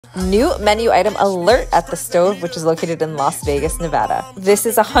New menu item alert at the Stove, which is located in Las Vegas, Nevada. This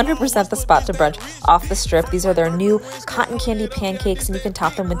is 100% the spot to brunch off the strip. These are their new cotton candy pancakes, and you can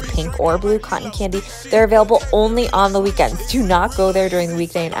top them with pink or blue cotton candy. They're available only on the weekends. Do not go there during the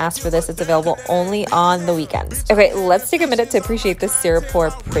weekday and ask for this. It's available only on the weekends. Okay, let's take a minute to appreciate this syrup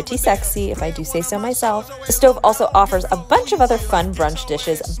pour. Pretty sexy, if I do say so myself. The Stove also offers a bunch of other fun brunch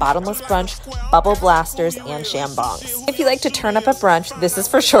dishes: bottomless brunch, bubble blasters, and shambongs. If you like to turn up a brunch, this is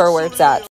for sure where it's at.